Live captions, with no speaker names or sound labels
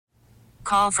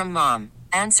Call from mom.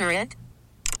 Answer it.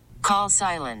 Call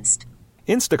silenced.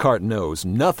 Instacart knows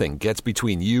nothing gets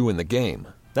between you and the game.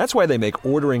 That's why they make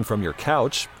ordering from your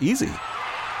couch easy.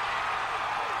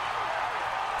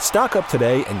 Stock up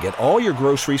today and get all your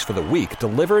groceries for the week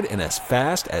delivered in as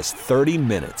fast as 30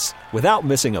 minutes without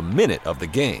missing a minute of the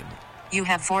game. You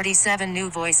have 47 new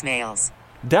voicemails.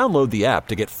 Download the app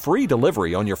to get free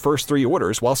delivery on your first 3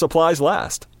 orders while supplies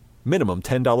last. Minimum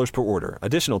 $10 per order.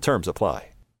 Additional terms apply.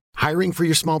 Hiring for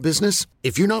your small business?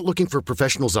 If you're not looking for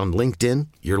professionals on LinkedIn,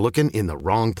 you're looking in the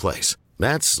wrong place.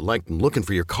 That's like looking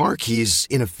for your car keys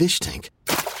in a fish tank.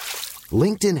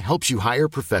 LinkedIn helps you hire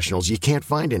professionals you can't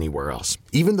find anywhere else,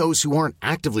 even those who aren't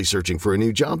actively searching for a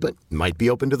new job but might be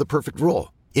open to the perfect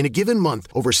role. In a given month,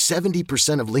 over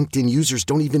 70% of LinkedIn users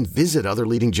don't even visit other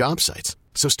leading job sites.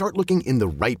 So start looking in the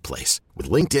right place. With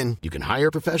LinkedIn, you can hire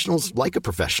professionals like a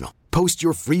professional. Post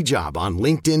your free job on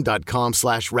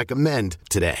linkedin.com/recommend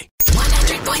today.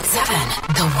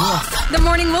 100.7 The Wolf. The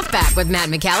Morning Wolf Pack with Matt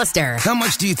McAllister. How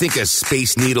much do you think a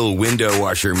Space Needle window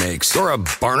washer makes? Or a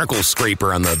barnacle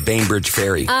scraper on the Bainbridge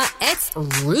Ferry? It's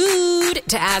rude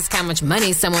to ask how much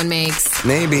money someone makes.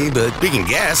 Maybe, but we can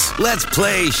guess. Let's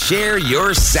play Share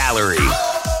Your Salary.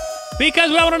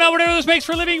 Because we all want to know what this makes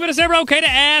for a living, but it's never okay to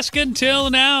ask until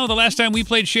now. The last time we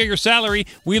played Share Your Salary,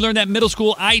 we learned that middle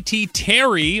school IT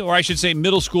Terry, or I should say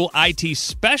middle school IT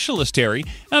specialist Terry,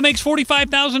 makes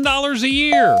 $45,000 a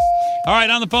year. All right,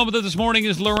 on the phone with us this morning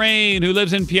is Lorraine, who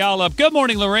lives in Puyallup. Good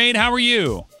morning, Lorraine. How are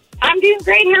you? I'm doing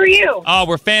great. How are you? Oh,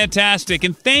 we're fantastic.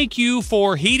 And thank you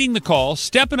for heeding the call,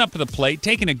 stepping up to the plate,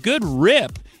 taking a good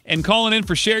rip, and calling in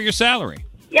for Share Your Salary.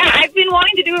 Yeah, I've been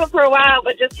wanting to do it for a while,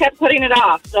 but just kept putting it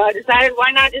off. So I decided,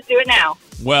 why not just do it now?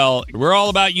 Well, we're all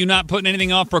about you not putting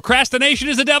anything off. Procrastination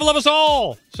is the devil of us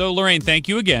all. So, Lorraine, thank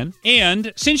you again.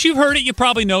 And since you've heard it, you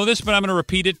probably know this, but I'm going to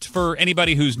repeat it for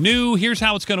anybody who's new. Here's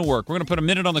how it's going to work. We're going to put a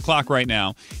minute on the clock right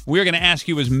now. We're going to ask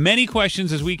you as many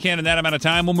questions as we can in that amount of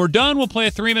time. When we're done, we'll play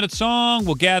a 3-minute song.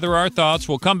 We'll gather our thoughts.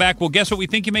 We'll come back. We'll guess what we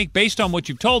think you make based on what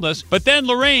you've told us. But then,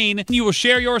 Lorraine, you will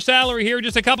share your salary here in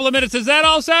just a couple of minutes. Does that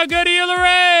all sound good to you,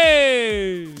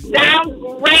 Lorraine?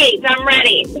 Sounds great. I'm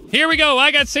ready. Here we go.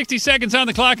 I got 60 seconds on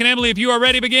the clock. And Emily, if you are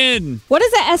ready, begin. What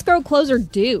does an escrow closer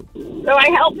do? So I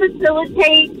help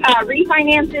facilitate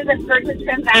refinances and purchase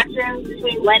transactions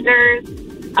between lenders,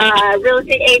 real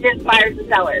estate agents, buyers, and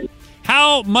sellers.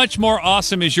 How much more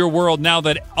awesome is your world now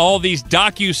that all these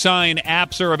DocuSign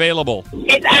apps are available?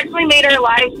 It's actually made our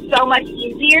lives so much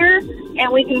easier,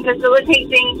 and we can facilitate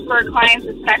things for clients,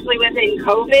 especially within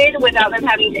COVID, without them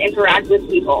having to interact with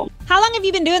people. How long have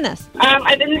you been doing this?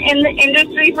 I've been in the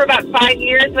industry for about 5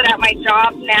 years, but at my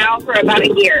job now for about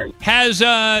a year. Has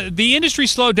the industry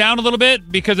slowed down a little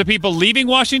bit because of people leaving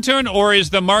Washington, or is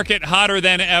the market hotter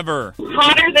than ever?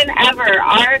 Hotter than ever,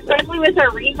 especially with our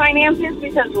refinances,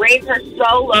 because rates are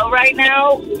so low right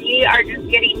now. We are just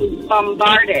getting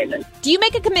bombarded. Do you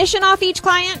make a commission off each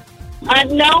client?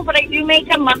 No, but I do make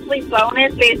a monthly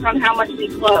bonus based on how much we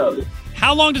close.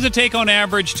 How long does it take on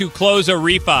average to close a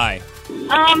refi?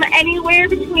 Anywhere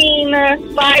between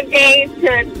 5 days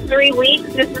to 3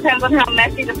 weeks. Just depends on how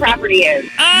messy the property is.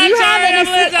 I'm sorry, let's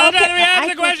answer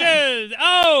the questions.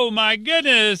 Oh, my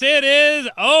goodness. It is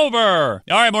over.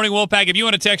 All right, Morning Wolfpack, if you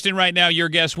want to text in right now your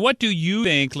guess, what do you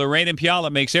think Lorraine and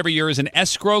Puyallup makes every year as an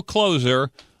escrow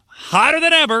closer? Hotter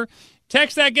than ever.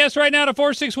 Text that guess right now to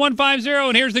 46150,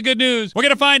 and here's the good news. We're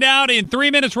going to find out in 3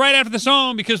 minutes right after the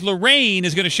song because Lorraine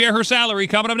is going to share her salary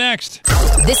coming up next.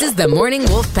 This is the Morning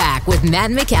Wolf Pack with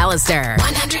Matt McAllister.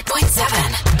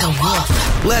 100.7 The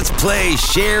Wolf. Let's play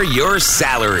Share Your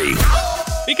Salary.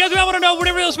 Because we all want to know what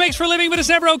everyone else makes for a living, but it's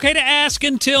never okay to ask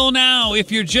until now.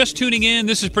 If you're just tuning in,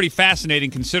 this is pretty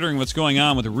fascinating considering what's going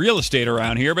on with real estate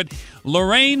around here. But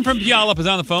Lorraine from Puyallup is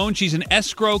on the phone. She's an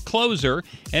escrow closer.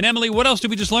 And Emily, what else did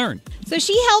we just learn? So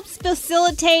she helps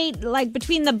facilitate, like,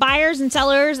 between the buyers and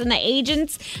sellers and the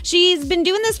agents. She's been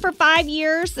doing this for 5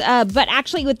 years, but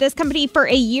actually with this company for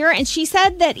a year. And she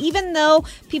said that even though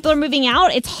people are moving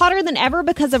out, it's hotter than ever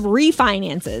because of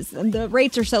refinances. The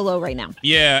rates are so low right now.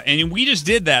 Yeah, and we just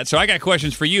did that, so I got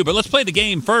questions for you. But let's play the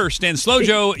game first. And Slow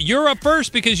Joe, you're up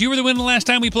first because you were the winner the last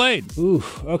time we played. Ooh,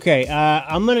 okay.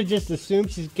 I'm going to just assume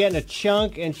she's getting a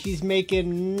chunk and she's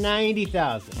making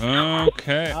 $90,000.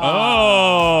 Okay.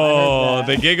 Oh,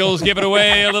 the giggles give it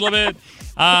away a little bit.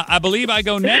 I believe I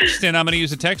go next, and I'm going to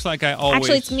use a text like I always.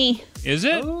 Actually, it's me. Is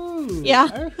it? Ooh. Yeah.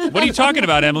 What are you talking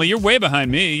about, Emily? You're way behind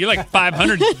me. You're like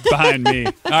 500 behind me.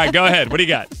 All right, go ahead. What do you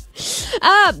got?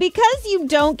 Because you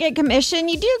don't get commission,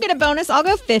 you do get a bonus. I'll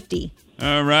go 50.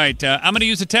 All right. I'm going to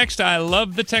use a text. I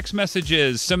love the text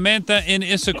messages. Samantha in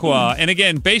Issaquah. And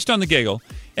again, based on the giggle,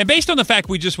 And based on the fact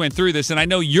we just went through this, and I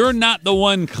know you're not the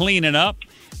one cleaning up,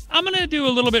 I'm going to do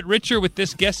a little bit richer with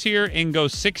this guess here and go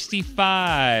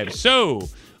 65. So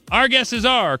our guesses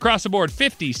are across the board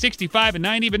 50, 65, and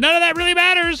 90, but none of that really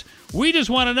matters. We just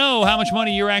want to know how much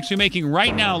money you're actually making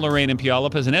right now, Lorraine and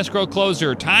Puyallup, as an escrow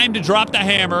closer. Time to drop the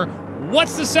hammer.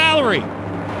 What's the salary?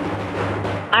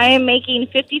 I am making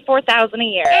 $54,000 a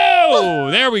year.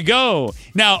 Oh, there we go.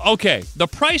 Now, okay, the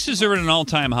prices are at an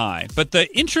all-time high, but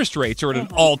the interest rates are at an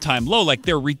all-time low. Like,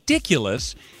 they're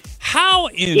ridiculous. How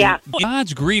in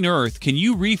God's green earth can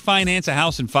you refinance a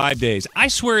house in 5 days? I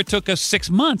swear it took us 6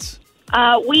 months.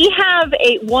 We have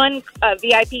one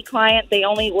VIP client. They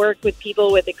only work with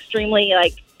people with extremely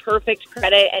perfect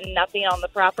credit and nothing on the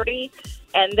property,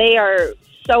 and they are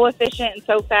so efficient and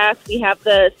so fast. We have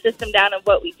the system down of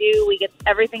what we do. We get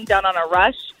everything done on a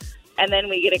rush, and then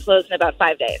we get it closed in about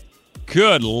 5 days.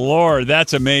 Good Lord,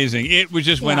 that's amazing. It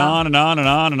just went on and on and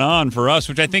on and on for us,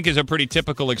 which I think is a pretty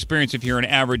typical experience if you're an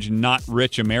average not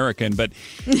rich American. But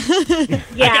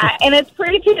and it's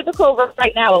pretty typical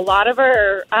right now. A lot of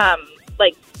our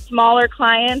smaller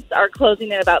clients are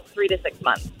closing in about 3 to 6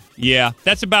 months. Yeah,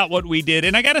 that's about what we did.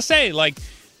 And I got to say,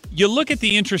 you look at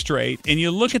the interest rate and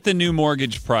you look at the new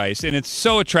mortgage price, and it's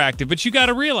so attractive, but you got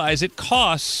to realize it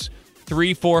costs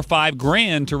 $3, $4,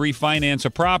 $5,000 to refinance a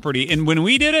property. And when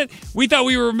we did it, we thought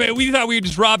we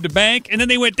just robbed a bank, and then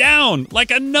they went down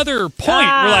like another point.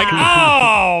 We're like,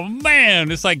 oh man,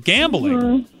 it's like gambling.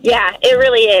 Mm-hmm. Yeah, it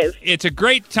really is. It's a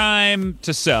great time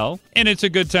to sell, and it's a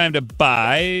good time to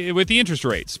buy with the interest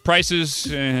rates. Prices,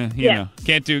 you know,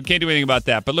 can't do anything about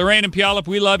that. But Lorraine and Puyallup,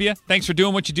 we love you. Thanks for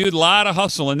doing what you do. A lot of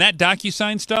hustle, and that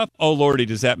DocuSign stuff. Oh Lordy,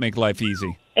 does that make life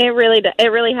easy? It really does.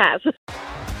 It really has.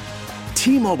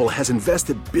 T-Mobile has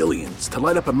invested billions to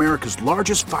light up America's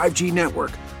largest 5G network,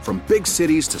 from big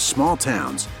cities to small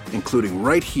towns, including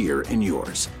right here in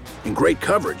yours. And great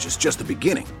coverage is just the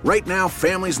beginning. Right now,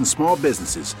 families and small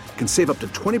businesses can save up to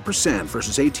 20%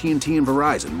 versus AT&T and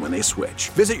Verizon when they switch.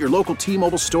 Visit your local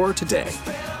T-Mobile store today.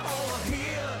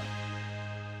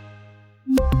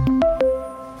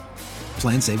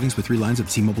 Plan savings with 3 lines of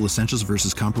T-Mobile Essentials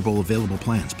versus comparable available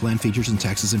plans. Plan features and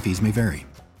taxes and fees may vary.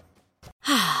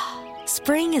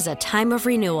 Spring is a time of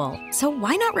renewal, so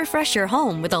why not refresh your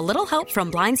home with a little help from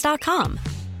Blinds.com?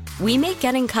 We make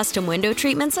getting custom window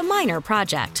treatments a minor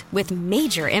project with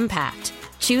major impact.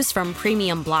 Choose from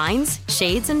premium blinds,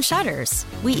 shades, and shutters.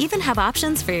 We even have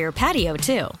options for your patio,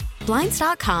 too.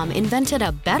 Blinds.com invented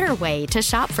a better way to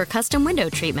shop for custom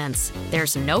window treatments.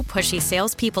 There's no pushy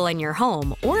salespeople in your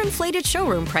home or inflated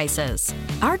showroom prices.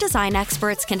 Our design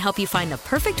experts can help you find the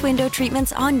perfect window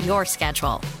treatments on your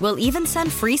schedule. We'll even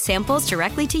send free samples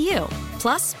directly to you.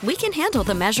 Plus, we can handle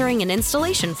the measuring and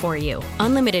installation for you.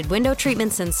 Unlimited window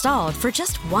treatments installed for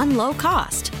just one low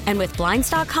cost. And with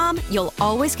Blinds.com, you'll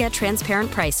always get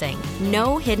transparent pricing.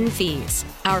 No hidden fees.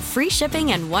 Our free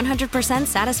shipping and 100%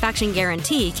 satisfaction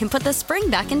guarantee can put the spring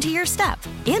back into your step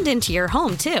and into your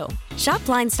home, too. Shop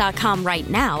Blinds.com right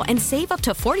now and save up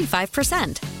to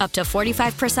 45%. Up to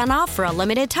 45% off for a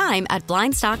limited time at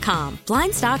Blinds.com.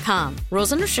 Blinds.com.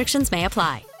 Rules and restrictions may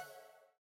apply.